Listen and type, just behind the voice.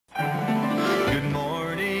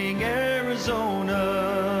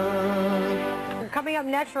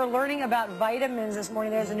next, we're learning about vitamins this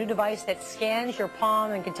morning. There's a new device that scans your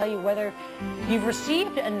palm and can tell you whether you've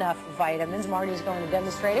received enough vitamins. Marty's going to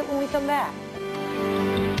demonstrate it when we come back.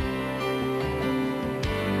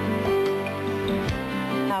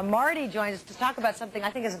 Marty joins us to talk about something I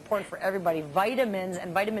think is important for everybody, vitamins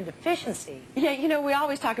and vitamin deficiency. Yeah, you know, we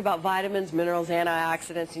always talk about vitamins, minerals,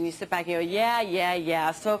 antioxidants, and you sit back and you go,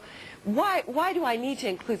 yeah. So why do I need to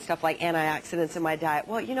include stuff like antioxidants in my diet?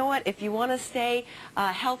 Well, you know what? If you want to stay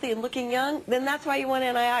healthy and looking young, then that's why you want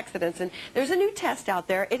antioxidants. And there's a new test out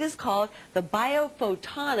there. It is called the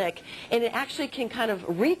BioPhotonic, and it actually can kind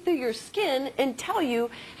of read through your skin and tell you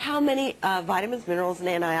how many vitamins, minerals, and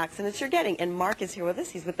antioxidants you're getting. And Mark is here with us.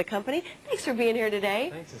 He's with the company. Thanks for being here today.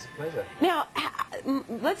 Thanks, it's a pleasure. Now,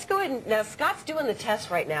 let's go ahead and, now Scott's doing the test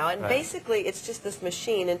right now, and basically it's just this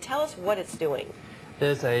machine, and tell us what it's doing.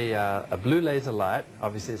 There's a blue laser light.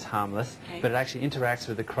 Obviously it's harmless, but it actually interacts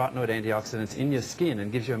with the carotenoid antioxidants in your skin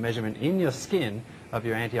and gives you a measurement in your skin of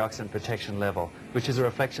your antioxidant protection level, which is a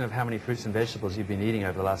reflection of how many fruits and vegetables you've been eating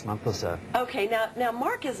over the last month or so. Okay, now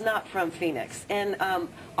Mark is not from Phoenix, and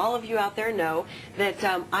all of you out there know that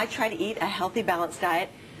I try to eat a healthy, balanced diet.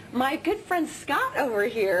 My good friend Scott over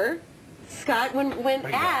here, Scott, when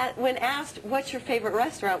asked what's your favorite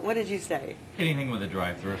restaurant, what did you say? Anything with a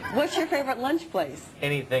drive-through. What's your favorite lunch place?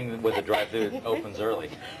 Anything with a drive-through opens early.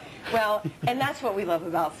 Well, and that's what we love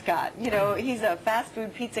about Scott. You know, he's a fast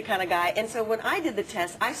food pizza kind of guy, and so when I did the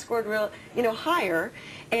test, I scored higher,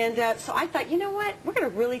 and so I thought, you know what, we're going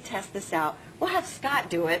to really test this out. We'll have Scott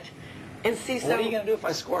do it. And see, what are you going to do if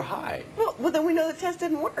I score high? Well, then we know the test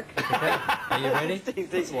didn't work. Okay. Are you ready?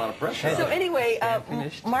 Takes a lot of pressure. So anyway,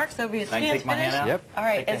 Mark's over his Can I take my hand out? Yep. All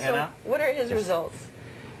right, and so what are his results?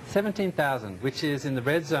 17,000, which is in the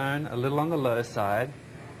red zone, a little on the low side.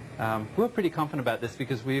 We're pretty confident about this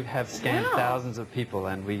because we have scanned thousands of people,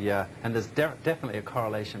 and and there's definitely a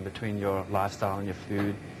correlation between your lifestyle and your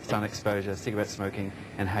food, sun exposure, cigarette smoking,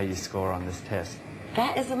 and how you score on this test.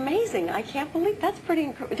 That is amazing. I can't believe that's pretty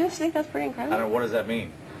incredible. Don't you think that's pretty incredible? I don't know, what does that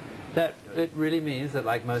mean? That it really means that,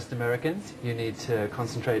 like most Americans, you need to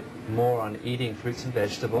concentrate more on eating fruits and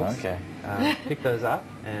vegetables. Okay. Pick those up,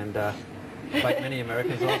 and like many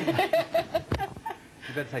Americans, you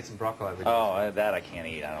better take some broccoli with you. Oh, that I can't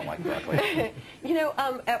eat. I don't like broccoli. You know,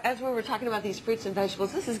 as we were talking about these fruits and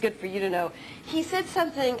vegetables, this is good for you to know. He said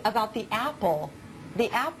something about the apple. The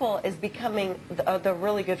apple is becoming the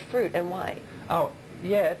really good fruit, and why? Oh,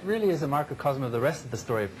 yeah, it really is a microcosm of the rest of the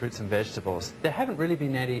story of fruits and vegetables. There haven't really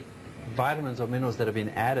been any vitamins or minerals that have been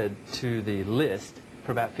added to the list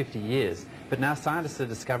for about 50 years. But now scientists are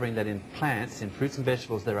discovering that in plants, in fruits and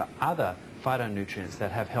vegetables, there are other phytonutrients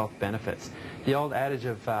that have health benefits. The old adage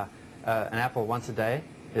of an apple once a day,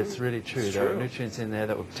 it's really true. It's there true. are nutrients in there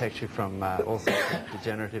that will protect you from all sorts of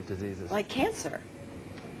degenerative diseases. Like cancer.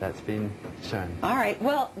 That's been shown. All right.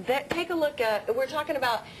 Well, take a look at, we're talking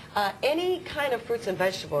about any kind of fruits and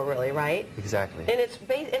vegetable, really, right? Exactly. And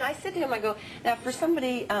and I said to him, I go, now for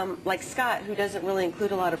somebody like Scott, who doesn't really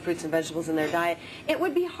include a lot of fruits and vegetables in their diet, it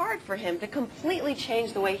would be hard for him to completely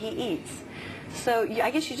change the way he eats. So I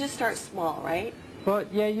guess you just start small, right? Well,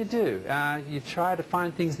 yeah, you do. You try to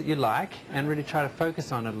find things that you like and really try to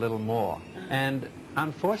focus on it a little more. And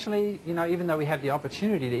unfortunately, you know, even though we have the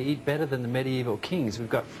opportunity to eat better than the medieval kings, we've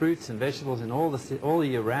got fruits and vegetables in all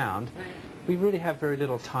year round, we really have very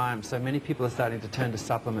little time. So many people are starting to turn to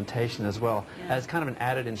supplementation as well as kind of an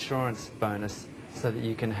added insurance bonus so that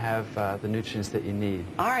you can have the nutrients that you need.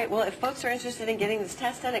 All right, well, if folks are interested in getting this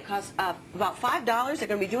test done, it costs about $5. They're going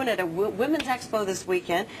to be doing it at a Women's Expo this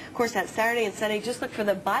weekend. Of course, that's Saturday and Sunday. Just look for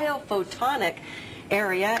the BioPhotonic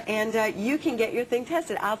area, and you can get your thing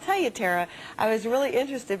tested. I'll tell you, Tara, I was really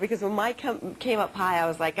interested because when mine came up high, I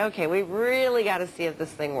was like, okay, we really got to see if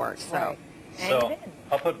this thing works. So, So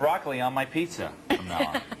I'll put broccoli on my pizza from now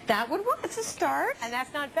on. That would work. It's a start. And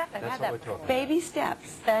that's not bad. I've That's had what that we're talking before. about. Baby steps.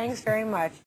 Thanks very much.